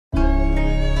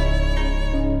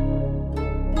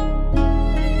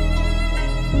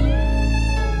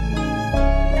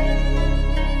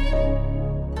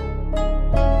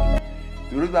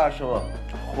درود بر شما.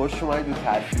 خوش اومدید به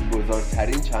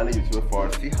تاثیرگذارترین چنل یوتیوب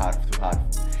فارسی حرف تو حرف.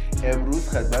 امروز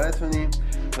خدمتتونیم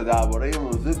تا درباره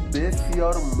موضوع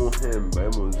بسیار مهم و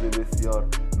موضوع بسیار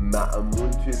معمول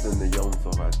توی زندگیمون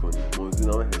صحبت کنیم. موضوع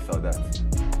نام حسادت.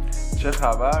 چه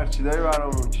خبر؟ چی داری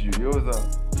برامون؟ چجوری اوضاع؟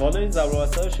 حالا این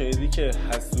ضرب‌المثل شنیدی که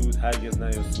حسود هرگز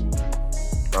نیاسود؟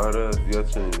 آره زیاد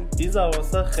شنیدیم. این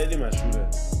ضرب‌المثل خیلی مشهوره.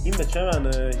 این به چه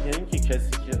معنی؟ یعنی که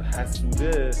کسی که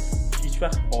حسوده هیچ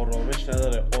وقت آرامش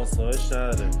نداره، آسایش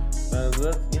نداره. به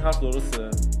نظرت این حرف درسته؟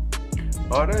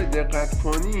 آره دقت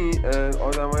کنی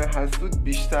آدمای حسود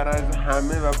بیشتر از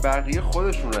همه و بقیه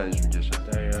خودشون رنج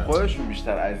میکشن، خودشون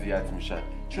بیشتر اذیت میشن،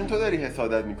 چون تو داری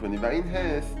حسادت میکنی و این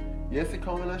حس یه حس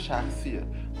کاملا شخصیه.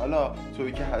 حالا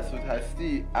توی که حسود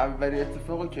هستی، اولین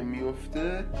اتفاقی که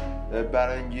میفته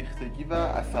برانگیختگی و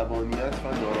عصبانیت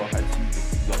و ناراحتی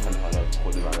داخل حالات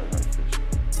خود بدن هستش.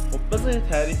 خب بذار یه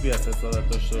تعریفی از حسادت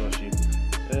داشته باشیم.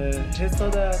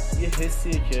 حسادت یه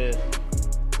حسیه که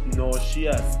ناشی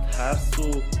از ترس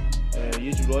و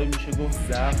یه جورایی میشه گفت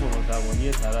ضعف و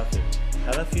ناتوانی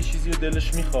طرف یه چیزی رو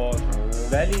دلش میخواد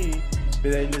ولی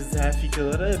به دلیل ضعفی که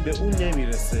داره به اون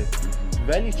نمیرسه،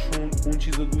 ولی چون اون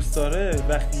چیزو دوست داره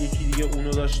وقتی یکی دیگه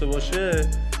اونو داشته باشه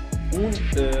اون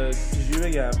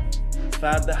چجوری بگم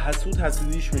فرد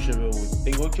حسودیش میشه به اون،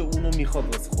 انگار که اونو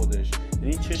میخواد واسه خودش.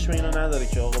 یعنی چشم اینو نداره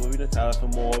که آقا ببینه طرف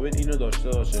مقابل اینو داشته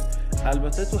باشه.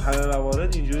 البته تو همه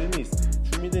موارد اینجوری نیست،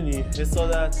 چون میدونی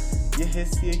حسادت یه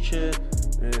حسیه که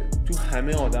تو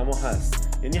همه آدما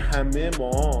هست. یعنی همه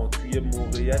ما توی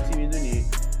موقعیتی میدونی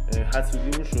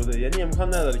حسودیمون شده، یعنی امکان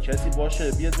نداره کسی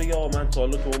باشه بیاد بگه آقا من تا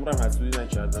حالا تو عمرم حسودی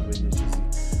نکردم به یه چیزی.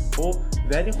 خب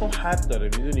ولی خب حد داره،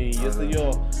 میدونی یه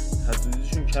سریا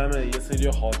حسودیشون کمه، یه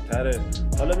سریا حادتره.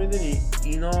 حالا میدونی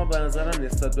اینا به نظرم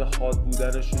نسبت به حاد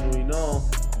بودنشون و اینا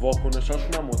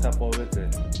واکنشاشون هم متفاوته.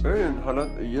 ببین حالا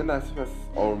یه لحظه پس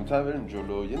آرومتر بریم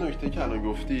جلو. یه نکته که الان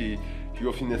گفتی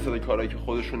نسبت کارهایی که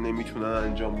خودشون نمیتونن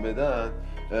انجام بدن،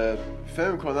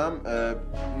 فهم کنم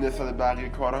نسبت بقیه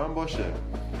کارها هم باشه.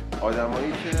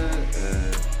 آدمایی که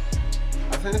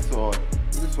اصلا سوال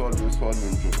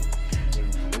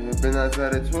به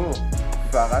نظر تو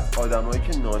فقط آدمایی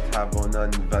که ناتوانن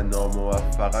و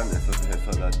ناموفقن احساس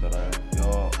حسادت دارن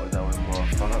یا آدمای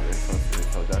موفق هم احساس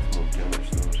حسادت ممکن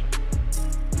داشته باشن؟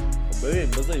 خب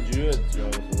ببین بذار اینجوری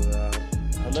جواب بدم.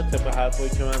 حالا طبق حرفایی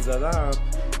که من زدم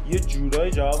یه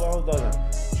جورایی جوابمو دادم،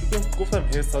 چون گفتم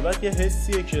حسادت یه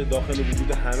حسیه که داخل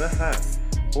وجود همه هست،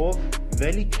 خب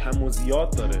ولی کم و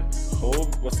زیاد داره. خب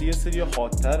واسه یه سری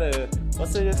حادتره،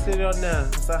 واسه یه سری نه،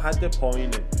 مثلا حد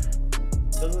پایینه.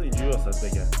 بذار اینجوری واسه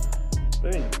بگم.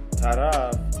 ببین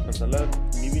طرف مثلا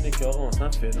میبینه که آقا مثلا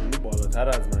فلانی بالاتر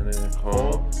از منه،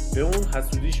 خب به اون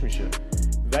حسودیش میشه،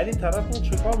 ولی طرف اون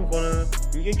چه کار میکنه؟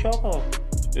 میگه که آقا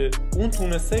اون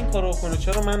تونسته این کارو کنه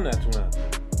چرا من نتونم؟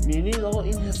 می‌بینید آقا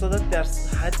این حسادت در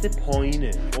حد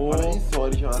پایینه. حالا این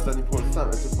سوالی که من ازت می‌پرسم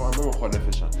اتفاقا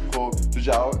مخالفشم. خب تو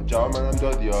جواب منم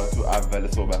دادی یا تو اول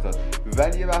صحبتات،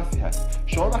 ولی یه بحثی هست.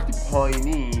 شما وقتی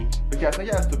پایینی به کسایی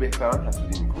که از تو بهترن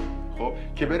حسودی می‌کنی، خب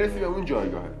که برسی به اون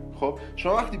جایگاهه. خب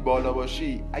شما وقتی بالا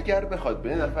باشی اگر بخواد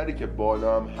به نفری که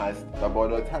بالا هم هست و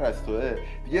بالاتر از توئه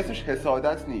دیگه اسمش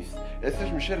حسادت نیست، اسمش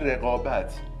میشه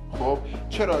رقابت. خب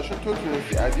چرا؟ چون تو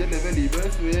تونستی از یه لولی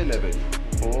برسی به یه لولی،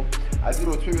 خب از این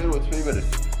رتبه به رتبه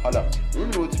برسی. حالا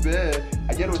اون رتبه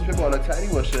اگر رتبه بالاتری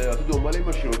باشه یا تو دنبال این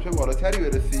باشی رتبه بالاتری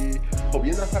برسی، خب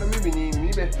یه نفر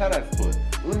میبینی بهتر از توه،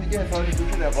 اون دیگه حسابش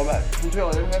میشه رقابت. چون تو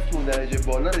آدمی هست که اون درجه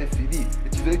بالا رسیدی،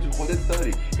 یه چیزایی تو خودت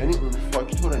داری، یعنی اون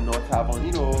فاکتور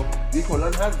ناتوانی رو دیگه کلا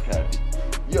حذف کردی.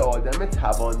 یه آدم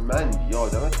توانمندی، یه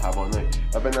آدم توانایی،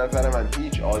 و به نظر من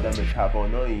هیچ آدم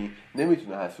توانایی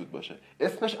نمیتونه حسود باشه.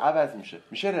 اسمش عوض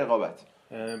میشه رقابت.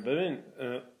 ببین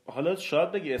حالا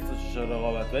شاید بگی اسمش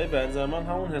رقابت، ولی به نظر من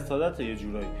همون حسادته یه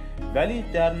جورایی، ولی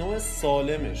در نوع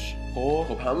سالمش.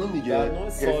 خب همون دیگه،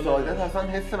 حسادت اصلا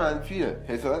حس منفیه،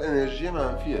 حسادت انرژی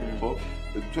منفیه. خب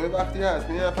تو وقتی هست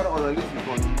یه نفر آنالیز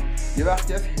میکنی، یه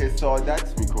وقتی هست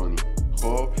حسادت میکنی،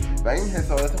 خب و این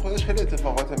حسادت خودش خیلی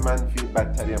اتفاقات منفی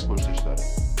بدتری هم پشتش داره.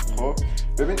 خب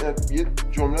ببین یه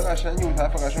جمله قشنگی اون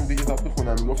طرف قشنگ دیگه کتاب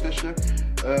میخونم، میگفتش که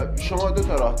شما دو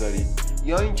تا راه داری،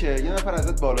 یا اینکه یه نفر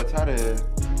ازت بالاتره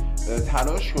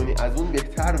تلاش کنی از اون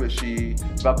بهتر بشی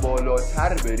و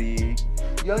بالاتر بری،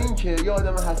 یا اینکه یه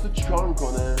آدم حسود چیکار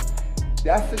میکنه؟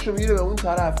 دستشو میره به اون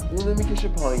طرف، اونو میکشه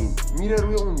پایین، میره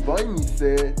روی اون وای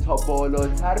میسته تا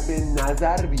بالاتر به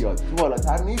نظر بیاد. تو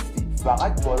بالاتر نیستی،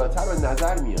 فقط بالاتر به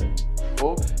نظر میاد.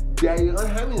 خب دقیقا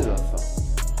همین داستان.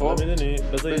 خب میدونی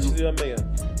بذار یه چیزی هم بگم.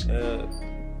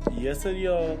 یه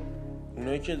سریا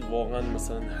اونایی که واقعا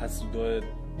مثلا حسودای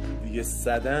دیگه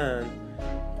صدن،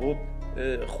 خب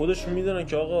خودشون میدونن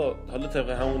که آقا حالا طبق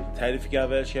همون تعریفی که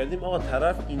اولش کردیم، آقا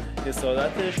طرف این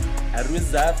حسادتش از روی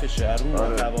ضعفشه، از روی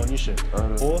ناتوانیشه.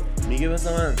 خب میگه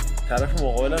بذار من طرف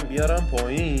مقابلم بیارم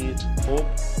پایین، خب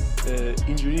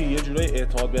اینجوری یه جورای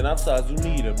اعتماد به نفس از اون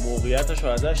میگیره، موقعیتش رو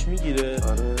ازش میگیره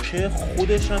که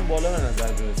خودش هم بالا به نظر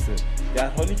برسه، در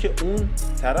حالی که اون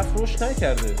طرف رشد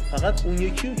نکرده، فقط اون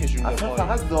یکی رو کشونده اصلا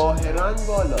فقط ظاهرا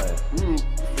بالاه،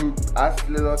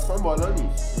 اصل داستان بالا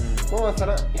نیست. ما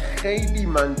مثلا خیلی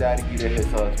من درگیر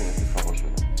حسادت اتفاقا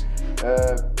شدم.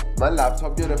 من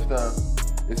لپتاپ گرفتم،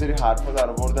 یه سری حرفا در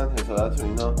آوردن حسادت و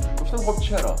اینا، گفتم خب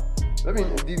چرا؟ ببین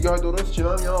دیدگاه درست چه؟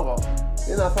 من میگم آقا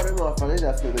یه نفر موفقی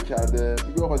دست پیدا کرده،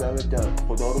 میگه آقا دمت گرم،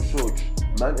 خدا رو شکر،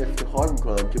 من افتخار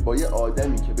میکنم که با یه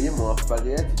آدمی که به یه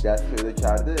موفقیتی دست پیدا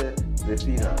کرده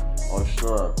رفیقم،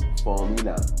 آشنام،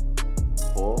 فامیلم.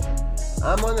 خب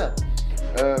اما نه،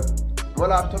 ما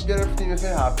لپتاپ گرفتیم، یه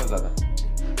سری حرفا زدن.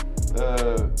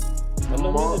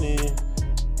 حالا میدونی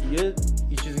یه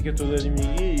چیزی که تو داری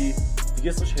میگی دیگه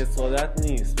اسمش حسادت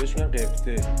نیست، بهش میگن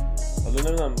قبطه. حالا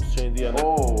نمیدونم شنیدی یا نه.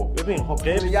 ببین خب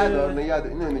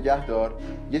اینو نگه دار.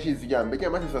 یه چیز دیگه هم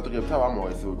بگم، من حسادت و قبطه با هم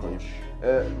مقایسه بکنیم.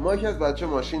 ما یکی از بچه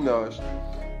ماشین داشت،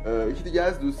 یکی دیگه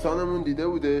از دوستانمون دیده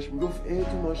بودش، میگفت ای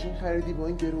تو ماشین خریدی با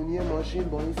این گرونی ماشین،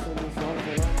 با این سال فلان،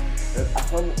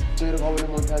 اصلا غیر قابل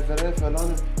منتظره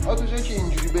فلان. تو جایی که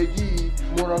اینجوری بگی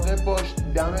مراقب باش،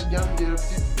 دمت گرم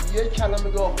گرفتی یه کلمه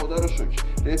بگو خدا رو شکر.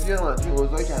 رفیق من توی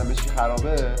اوضاعی که همه چی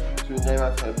خرابه، توی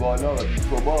قیمت بالا و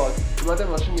بی‌ثبات، اومده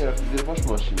ماشین گرفتی، زیر پاش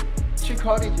ماشین. چه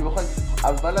کاری که بخوای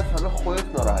اول از همه خودت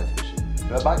ناراحت بشی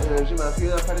و بعد انرژی منفی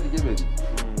یه نفر دیگه بدی.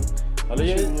 حالا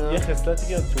یه خصلتی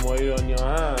که تو ما ایرانی‌ها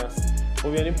هست،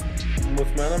 خب یعنی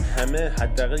مطمئنم همه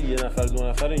حداقل یه نفر دو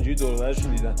نفر اینجوری دور و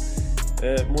برشون دیدن،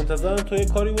 منتظرن تو یه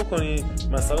کاری بکنی،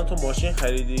 مثلا تو ماشین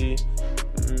خریدی،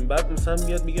 بعد مثلا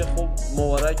میاد میگه خب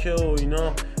مبارکه و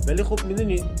اینا، ولی خب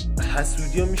میدونی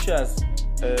حسودی ها میشه از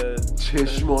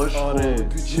چشماش. آره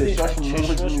تو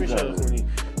چشماش میشه خونی.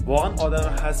 واقعا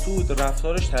آدم حسود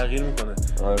رفتارش تغییر میکنه.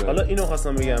 آره. حالا اینو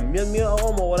خواستم بگم، میاد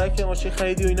آقا مبارکه ماشین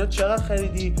خریدی و اینا، چقدر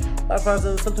خریدی؟ بر فرض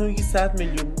مثلا تو میگی 100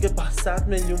 میلیون، میگه 100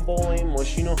 میلیون بابا این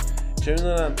ماشینو چه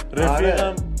میدونم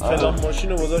رفیقم فلان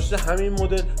ماشینو گذاشته همین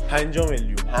مدل 50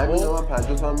 میلیون، همین من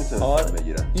 50 تومن میتونم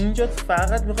بگیرم. اینجا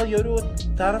فقط میخواد یارو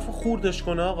طرف خوردش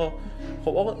کنه. آقا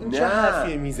خب آقا این چه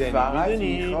حرفیه میزنی؟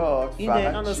 میدونی این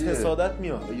دقیقاً از حسادت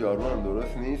میاد. یارو هم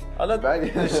درست نیست حالا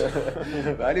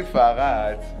ولی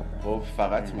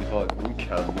فقط میخواد اون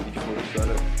کمبودی که خودش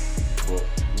داره، خب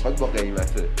میخواد با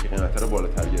قیمته رو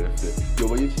بالاتر گرفته یا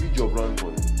با یه چیزی جبران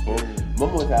کنه. خب ما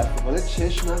متاسفانه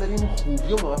چشم نداریم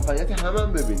خوبی و موفقیت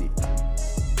هم ببینیم.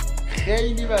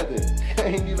 خیلی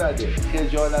بده،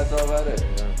 خجالت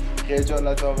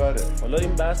آوره. حالا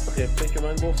این بحث قبطه که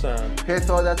من گفتم،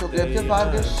 حسادت و قبطه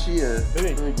فرقش چیه؟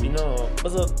 ببین اینا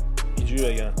بذار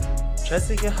اینجوری بگم،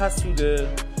 کسی که حسوده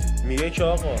میگه که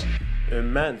آقا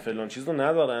من فلان چیزو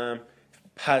ندارم،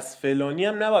 پس فلانی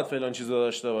هم نباید فلان چیزو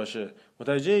داشته باشه،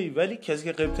 متوجهی؟ ولی کسی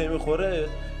که قبطه میخوره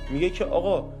میگه که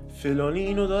آقا فلانی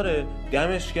اینو داره،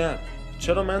 دمش گرم،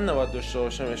 چرا من نباید داشته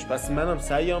باشمش؟ پس منم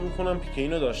سعی میکنم که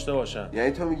اینو داشته باشم.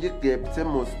 یعنی تو میگی قبطه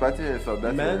مثبت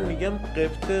حسادت؟ من میگم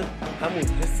قبطه همون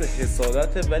حس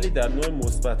حسادته ولی در نوع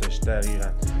مثبتش. دقیقاً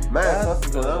من احساس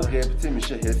میکنم قبطه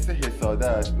میشه حس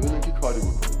حسادت بدون که کاری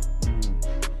بکنی.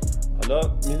 حالا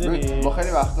میدونی ما خیلی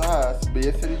وقتا هست به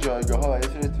یه سری جایگاه ها و یه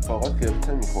سری اتفاقات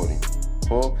قبطه میخوریم،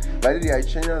 خب ولی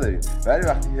ریاکشنی نداریم. ولی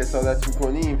وقتی حسادت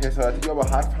میکنیم، حسادتی یا با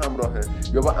حرف همراهه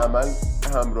یا با عمل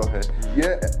همراهه،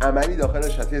 یه عملی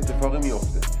داخلش هست، اتفاقی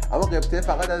میفته. اما قبطه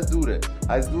فقط از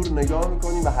دور نگاه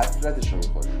میکنیم و حسرتشو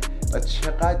میخوریم. و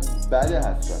چقدر بده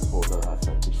حسرت خوردن،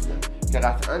 حسرت کشیدن، که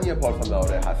قطعا یه پارت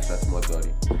دوره حسرت ما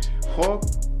داریم. خب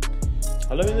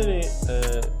حالا میدونی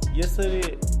یه سری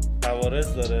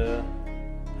عوارض داره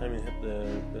همین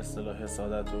به اصطلاح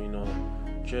حسادت و اینا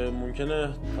که ممکنه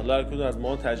حالا هر کدوم از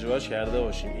ما تجربهش کرده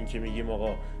باشیم. این که میگیم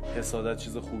آقا حسادت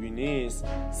چیز خوبی نیست،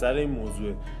 سر این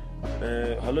موضوع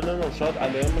حالا نمیدونم شاید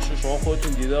علائم باشه شما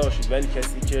خودتون دیده باشید، ولی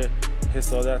کسی که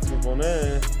حسادت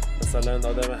میکنه، مثلا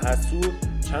آدم حسود،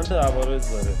 چند تا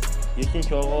عوارض داره. یکی این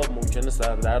که آقا ممکنه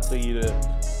سردرد بگیره،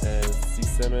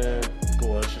 سیستم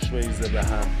گوارشش بریزه به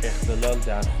هم، اختلال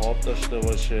در خواب داشته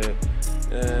باشه،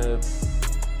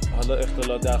 حالا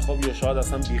اختلال در خواب یا شاید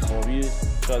اصلا بیخوابی،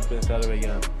 شاید بهتره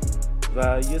بگم،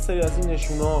 و یه سری از این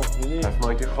نشونا. پس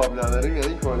ما که خواب نداریم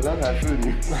یعنی کلا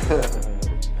حسودیم.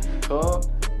 خب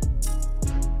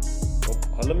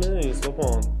حالا میدونی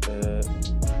سپان،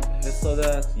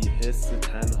 حسادت یه حس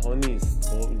تنها نیست.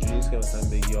 خب اینجوری نیست که مثلا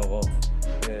بگی آقا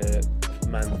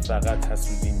من فقط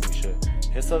حسودیم میشه.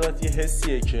 حسادت یه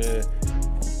حسیه که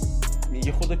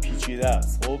یه خود پیچیده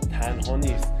است. خب تنها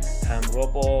نیست،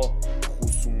 همراه با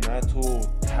خصومت و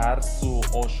ترس و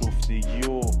آشفتگی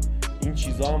و این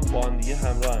چیزا هم با هم دیگه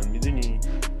همراهن. میدونی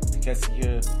کسی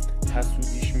که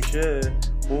حسودیش میشه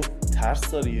خب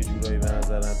ترس داره یه جورایی به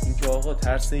نظرم. این که آقا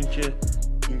ترس این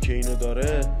که اینو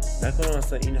داره نکنم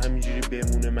مثلا این همینجوری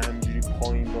بمونه، من همینجوری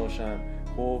پایین باشم،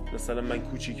 خب مثلا من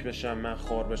کوچیک بشم، من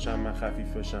خار بشم، من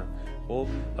خفیف بشم. خب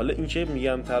حالا این که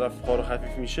میگم طرف خار و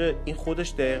خفیف میشه، این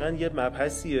خودش دقیقاً یه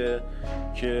مبحثیه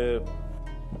که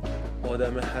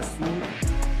آدم حسود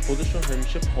خودشون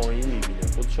همیشه پایین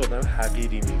میبینه، خودش آدم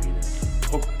حقیری میبینه.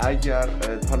 خب اگر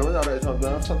حالا من در اعتماد به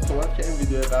نفس صحبت که این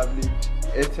ویدیو قبلی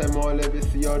احتمال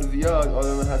بسیار زیاد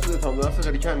آدم حسود اعتماد به نفس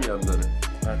خیلی کمی هم داره،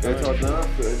 اعتماد به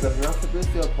نفس و عزت نفس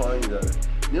بسیار پایینی داره،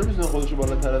 نمیتونه خودشو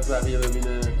بالاتر از بقیه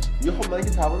ببینه. میگه خب من که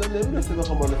توانم نمیرسه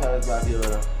بخوام بالاتر از بقیه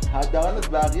برم، حداقل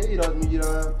از بقیه ایراد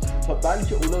میگیرم تا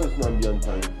بلکه اونا بتونن بیان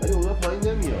پایین، ولی اونا پایین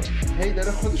نمیاد، هی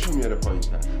داره خودشو میاره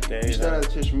پایین‌تر، بیشتر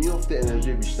از چشم میفته،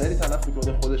 انرژی بیشتری تلف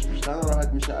میکنه، خودش بیشتر ناراحت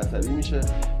میشه، عصبی میشه،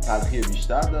 تلخی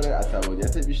بیشتر داره،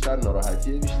 عصبانیت بیشتر،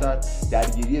 ناراحتی بیشتر،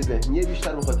 درگیری ذهنی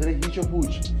بیشتر به خاطر هیچ و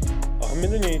پوچ. آخه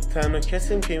میدونی تنها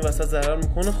کسی که این وسط ضرر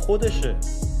میکنه خودشه.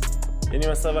 یعنی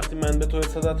مثلا وقتی من به تو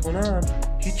حسادت کنم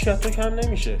هیچ تو کم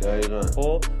نمیشه. دقیقاً.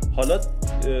 خب حالا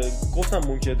گفتم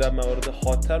ممکنه در موارد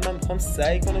حادتر من میخوام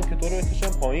سعی کنم که تو رو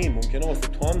بکشم پایین، ممکنه واسه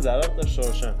تو هم ضرر داشته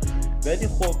باشم، ولی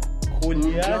خب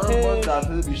کلیتش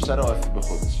درصد بیشتر آسیب به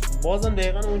خودش، بازم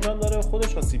دقیقاً اونجا هم داره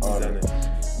خودش آسیب میزنه.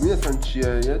 میدونستن چیه؟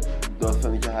 یه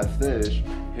داستانی که هستش،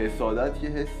 حسادت یه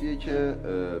حسیه که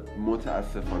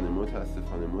متاسفانه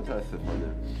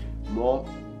ما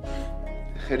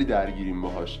خیلی درگیریم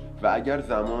باهاش و اگر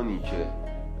زمانی که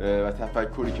و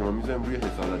تفکری که ما میذاریم روی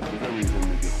حسادت بزنیم روی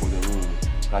زندگی خودمون،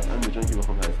 قطعا به جان که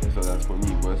بخوام حسادت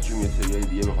کنیم باعث شون یه سریای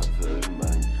دیگه بخواد حسادتشون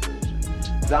برانگیخته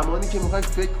بشه. زمانی که میخوای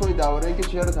فکر کنی درباره اینکه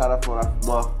چرا طرف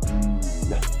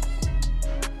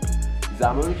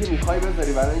زمانی که میخوای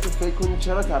بذاری برای اینکه فکر کنی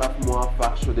چرا طرف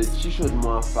موفق شده، چی شد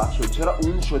موفق شد، چرا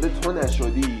اون شده تو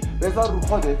نشدی، بذار رو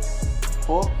خودت.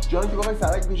 خب جان که بخوای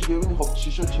سرک بشی که ببینی خب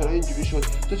چی شد، چرا اینجوری شد،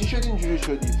 تو چی شد اینجوری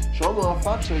شدی، شما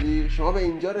موفق شدی، شما به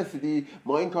اینجا رسیدی،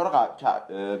 ما این کارو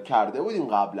کرده بودیم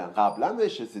قبلا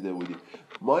بهش رسیده بودیم،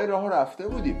 ما این راهو رفته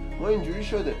بودیم، ما اینجوری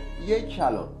شده. یک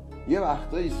کلام، یه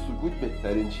وقتایی سکوت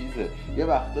بهترین چیزه، یه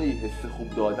وقتایی حس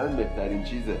خوب دادن بهترین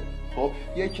چیزه. خب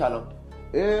یک کلام،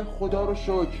 خدا رو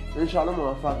شکر، انشالله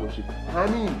موفق باشید،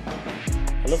 همین.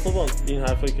 حالا صبح این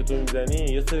حرفایی که تو میزنی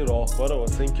یه سری راهکاره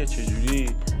واسه این که چجوری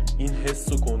این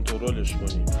حس رو کنترلش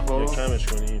کنیم یا کمش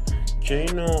کنیم که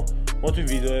اینو ما تو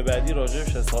ویدیو بعدی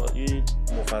راجعش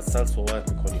مفصل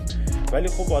صحبت میکنیم. ولی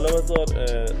خب حالا بذار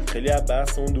خیلی از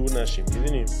بحث اون دور نشیم.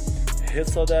 میدونیم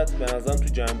حسادت به نظرم تو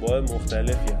جنبه‌های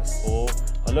مختلفی هست، خب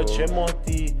حالا چه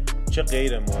مادی چه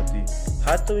غیر مادی.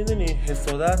 حتی میدونی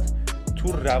حسادت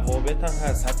تو روابط هم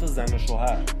هست، حتی زن و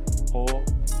شوهر. خب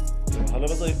حالا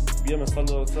بذار یه مثال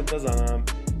واسط بزنم.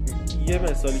 یه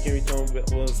مثالی که میتونم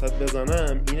واسط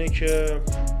بزنم اینه که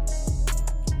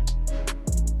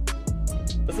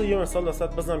بذار یه مثال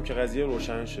واسط بزنم که قضیه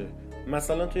روشن شه.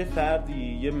 مثلا توی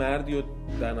فردی یه مردی رو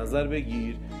در نظر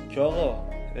بگیر که آقا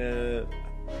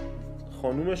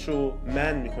خانومش رو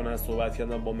من میکنه از صحبت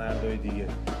کردن با مردای دیگه.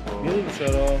 میدونی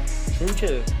چرا؟ چون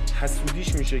که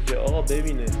حسودیش میشه که آقا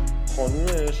ببینه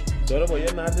خانومش داره با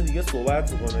یه مرد دیگه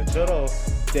صحبت میکنه. چرا؟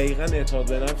 دقیقاً اعتماد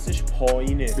به نفسش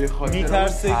پایینه،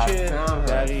 میترسه که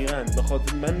دقیقاً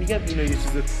بخاطر من میگم اینا یه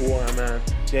چیز توامن،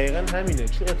 دقیقاً همینه،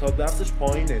 چون اعتماد به نفسش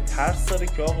پایینه، ترس داره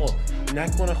که آقا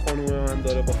نکنه خانوم من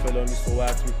داره با فلانی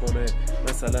صحبت میکنه،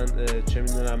 مثلا چه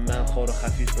میدونم من خار و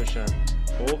خفیف بشم.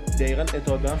 خب دقیقاً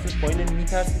اعتماد به نفسش پایینه،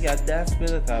 میترسه که از دست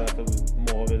بده طرف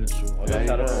مقابلش رو. حالا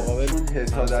طرف مقابل اون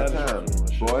حسادت هم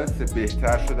باعث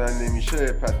بهتر شدن نمیشه،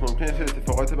 پس ممکنه یه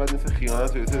اتفاقات بعد مثل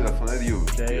خیانت و یه سری داستانای دیگه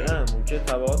بشه. دقیقاً ممکنه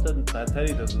تبعات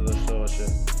بدتری داشته باشه.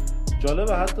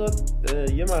 جالبه حتی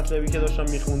یه مطلبی که داشتم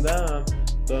میخوندم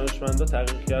دانشمندا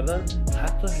تحقیق کردن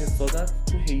حتی حسادت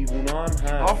تو حیونا هم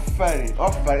هست.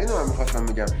 آفرین اینو من می‌خواستم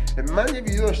بگم. من یه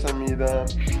ویدیو داشتم می‌دیدم،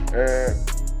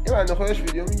 یه بنده خودش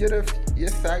ویدیو میگرفت، یه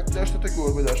سگ داشت تا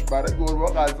گربه داشت، برای گربه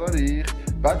غذا ریخت،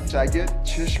 بعد سگ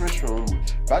چشمش اون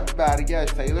بود، بعد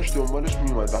برگشت سگ داشت دنبالش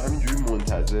میومد و همینجوری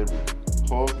منتظر بود.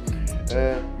 خب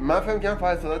من فهم کنم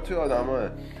حسادت توی آدماه،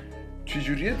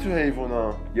 چجوریه تو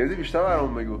حیونا؟ یه بیشتر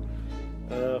برام بگو.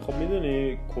 خب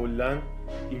میدونی کلا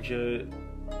اینکه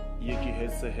یکی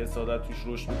حس حسادت توش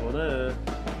رشد میکنه،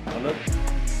 حالا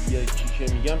یکی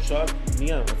که میگم شاید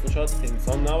اصلا شاید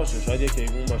انسان نباشه، شاید یک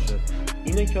حیوان باشه،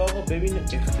 اینه که آقا ببین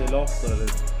اختلاف داره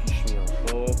پیش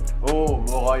میاد. خب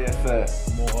مقایسه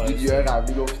ویدیوهای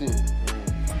قبلی گفتیم.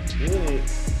 میدونی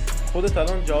خودت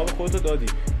الان جواب خودتو دادی.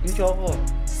 این که آقا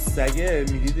سگه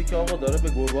میدیده که آقا داره به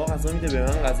گربه غذا میده، به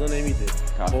من غذا نمیده.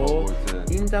 خب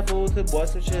این تفاوت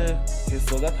باعث میشه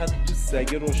حسادت حتی تو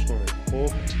سگه رشد کنه.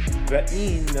 خب و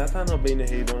این نه تنها بین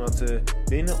حیوانات،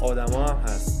 بین آدما هم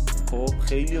هست. خب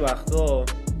خیلی وقتا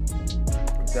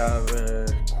در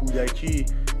کودکی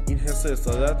این حس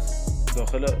حسادت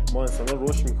داخل ما انسان‌ها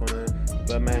رشد میکنه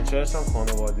و منشأش هم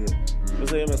خانواده.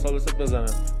 بذار یه مثال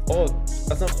بزنم.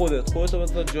 اصلا خودت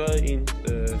بذار جای این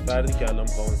فردی که الان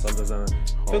میخوام مثال بزنم.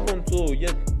 فکر کن تو یه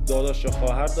داداش یا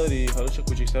خواهر داری، حالا چه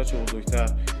کوچیک‌تر چه بزرگتر،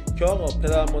 که آقا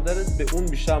پدر مادرت به اون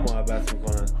بیشتر محبت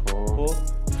میکنن. خب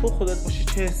تو خودت باشی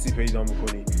چه حسی پیدا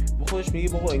میکنی؟ با خودش میگی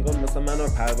بابا انگار مثلا منو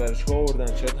پرورشگاه آوردن،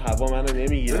 چرا هوا منو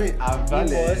نمیگیره.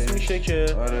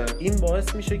 این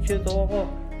باعث میشه که تو آقا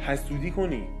حسودی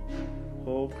کنی.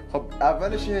 خب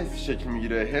اولش یه حسی شکل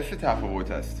میگیره، حس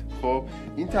تفاوت است. خب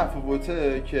این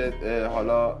تفاوته که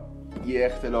حالا یه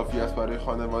اختلافی هست برای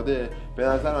خانواده، به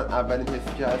نظر من اولین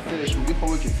حسی که هستش میگه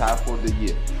خب که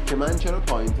سرخوردگیه، که من چرا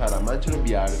پایین ترم، من چرا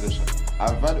بی‌ارزشم.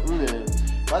 اول اونه.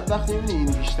 بعد وقتی میبینی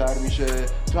این بیشتر میشه،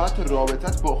 تو حتی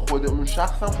رابطت با خود اون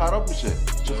شخص هم خراب میشه،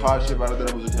 چه خواهرشه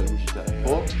برادر بزرگتر میشه.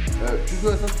 خب تو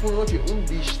احساس کنی که اون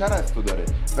بیشتر از تو داره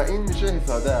و این میشه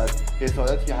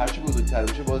حسادت که هرچی بزرگتر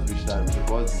میشه باز بیشتر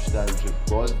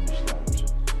میشه.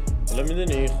 حالا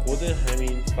میدونی خود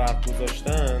همین فرق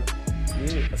گذاشتن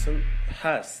اصلا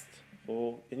هست.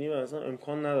 خب یعنی مثلا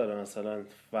امکان نداره مثلا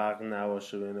فرق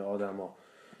نباشه بین آدما،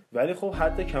 ولی خب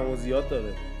حد کم و زیاد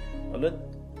داره. حالا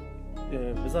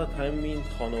بذار همین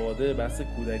خانواده بحث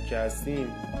کودکی هستیم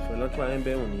فعلا تو همین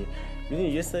بمونی. میدونی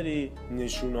یه سری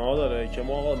نشونه ها داره که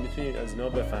ما آقا میتونیم از اینا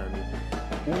بفهمیم.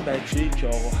 اون بچه‌ای که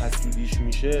آقا حسودیش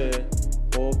میشه،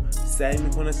 خب سعی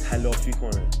میکنه تلافی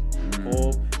کنه،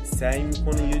 خب سعی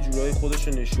میکنه یه جورایی خودش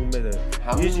رو نشون بده،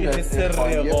 یه حس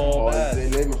رقابت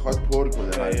میخواد پر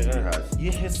کنه،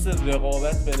 یه حس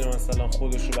رقابت بین مثلا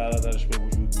خودش و برادرش به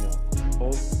وجود میاد.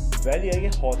 خب ولی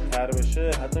اگه حادتر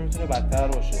بشه حتی میتونه بدتر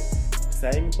باشه.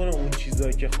 سعی میکنه اون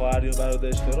چیزایی که خواهر یا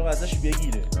برادرش داره ازش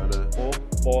بگیره.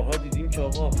 خب بارها دیدیم که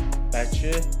آقا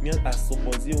بچه میاد اسباب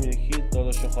بازی اون یکی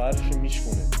داداش و خواهرش رو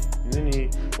میشکونه. میدونی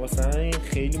واسه این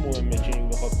خیلی مهمه که این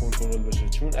بخواد کنترل بشه،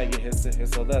 چون اگه حس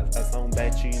حسادت از همون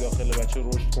بچگی داخل بچه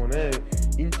رشد کنه،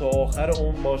 این تا آخر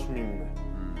عمر باش میمونه.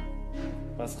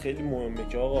 پس خیلی مهمه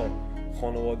که آقا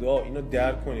خانواده‌ها اینو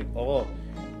درک کنید. آقا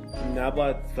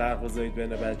نباید فرق بذارید بین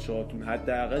بچه‌هاتون،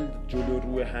 حداقل جلو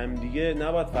روی همدیگه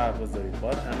نباید فرق بذارید،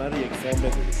 باید همه رو یکسان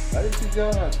بدونید. ولی چیزی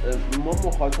هست، ما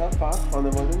مخاطب فقط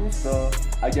خانواده نیست.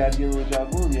 اگر یه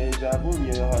نوجوان یا یه جوان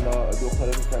یا حالا دختر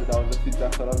پسر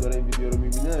 12-13 سال داره این ویدیو رو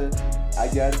میبینه،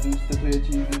 اگر دوست تو یه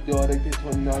چیزی داره که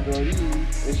تو نداری،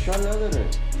 اشکال نداره،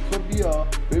 تو بیا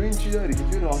ببین چی داری که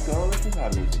توی راهکارهاش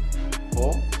میپردازی.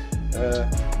 خب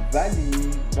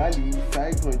ولی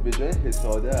سعی کنید به جای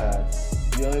حسادت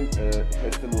بیایم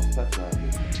حس مثبت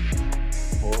برداریم.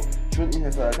 خب چون این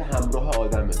حسادت همراه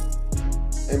آدمه.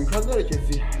 امکان داره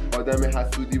کسی آدم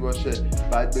حسودی باشه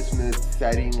بعد بتونه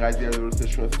سریع این قضیه رو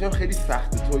درستش کنه، چون خیلی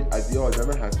سخته تو از یه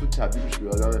آدم حسود تبدیل بشی به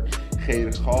آدم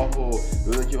خیرخواه و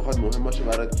بدون که بخواد مهم باشه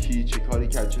برات کی چه کاری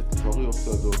کرد چه اتفاقی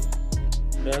افتاد. و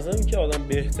به نظر اینکه آدم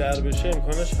بهتر بشه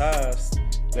امکانش هست،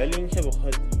 ولی اینکه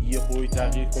بخواد یهویی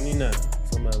تغییر کنی نه،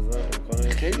 مثلا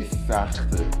امکانش خیلی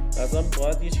سخته. مثلا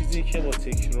باید یه چیزی که با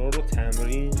تکرار و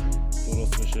تمرین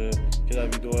درست بشه که در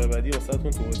ویدیو بعدی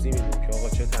واسهتون توضیح میدیم که آقا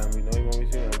چه تمرینایی ما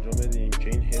میتونیم انجام بدیم که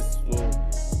این حس رو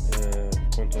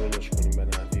کنترلش کنیم به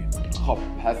نحوی. خب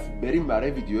پس بریم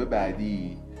برای ویدیو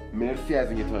بعدی. مرسی از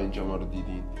اینکه تا اینجا ما رو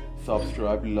دیدین.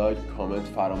 سابسکرایب، لایک، کامنت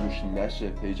فراموش نشه.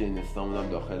 پیج اینستامون هم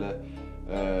داخل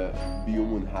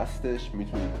بیومون هستش،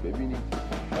 میتونید ببینید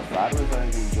و سر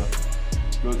بزنید اینجا.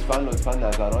 لطفاً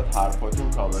نظرات،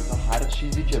 حرفاتون، کامنت ها، هر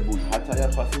چیزی که بود، حتی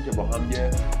اگر خواستیم که با هم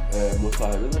یه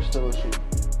مصاحبه داشته باشیم،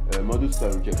 ما دوست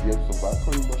داریم که بیایم صحبت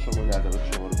کنیم با شما،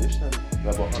 نظرات شما رو بشنویم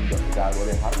و با هم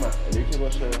درباره هر مسئله‌ای که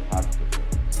باشه حرف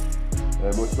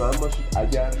بزنیم. مطمئن باشید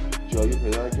اگر جایی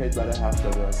پیدا نکردید برای حرف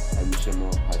زدن، همیشه ما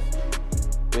هستیم.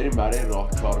 بریم برای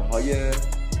راهکارهای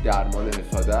درمان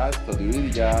حسادت تا ویدیوی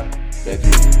دیگر.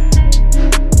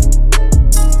 بدرود.